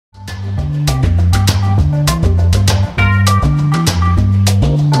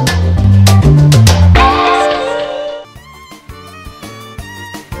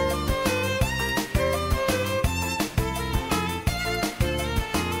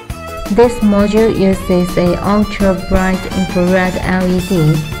This module uses a ultra-bright infrared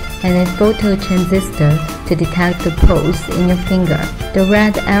LED and a phototransistor to detect the pulse in your finger. The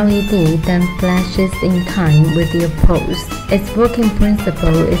red LED then flashes in time with your pulse. Its working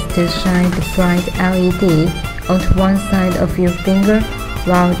principle is to shine the bright LED onto one side of your finger,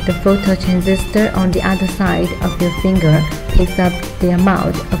 while the phototransistor on the other side of your finger picks up the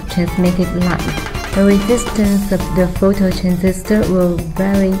amount of transmitted light. The resistance of the phototransistor will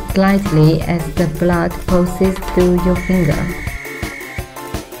vary slightly as the blood pulses through your finger.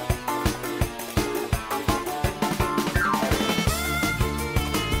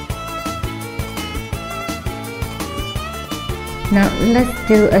 Now let's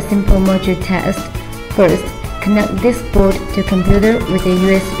do a simple module test. First, connect this board to computer with a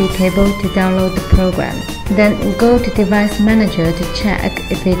USB cable to download the program. Then go to Device Manager to check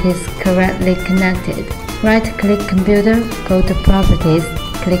if it is correctly connected. Right-click Computer, go to Properties,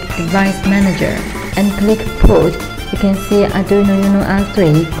 click Device Manager, and click Port. You can see Arduino Uno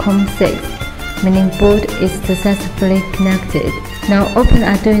R3 COM6, meaning board is successfully connected. Now open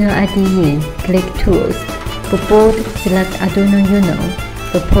Arduino IDE, click Tools. For board, select Arduino Uno.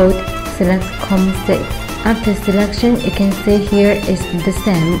 For port, select COM6. After selection, you can see here is the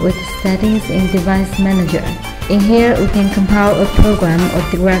same with settings in Device Manager. In here, we can compile a program or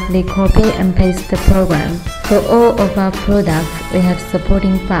directly copy and paste the program. For all of our products, we have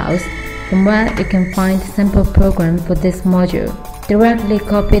supporting files from where you can find sample program for this module. Directly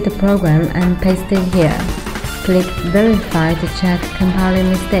copy the program and paste it here. Click Verify to check compiling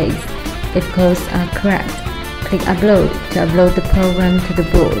mistakes. If codes are correct, click Upload to upload the program to the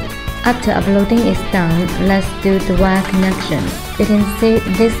board. After uploading is done, let's do the wire connection. You can see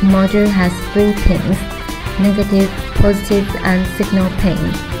this module has 3 pins, negative, positive, and signal pin.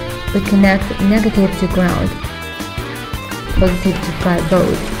 We connect negative to ground, positive to 5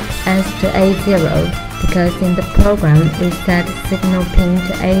 volt, and to A0 because in the program we set signal pin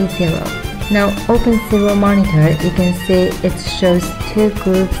to A0. Now open serial monitor. You can see it shows 2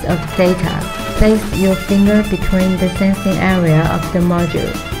 groups of data. Place your finger between the sensing area of the module.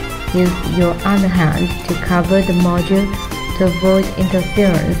 Use your other hand to cover the module to avoid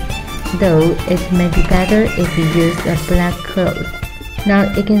interference, though it may be better if you use a black cloth. Now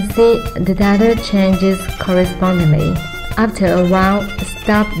you can see the data changes correspondingly. After a while,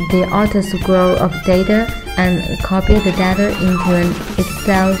 stop the auto-scroll of data and copy the data into an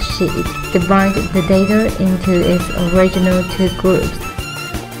Excel sheet. Divide the data into its original 2 groups,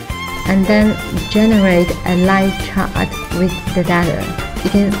 and then generate a line chart with the data. You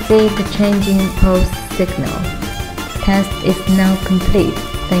can see the changing pulse signal. Test is now complete.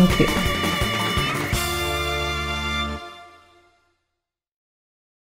 Thank you.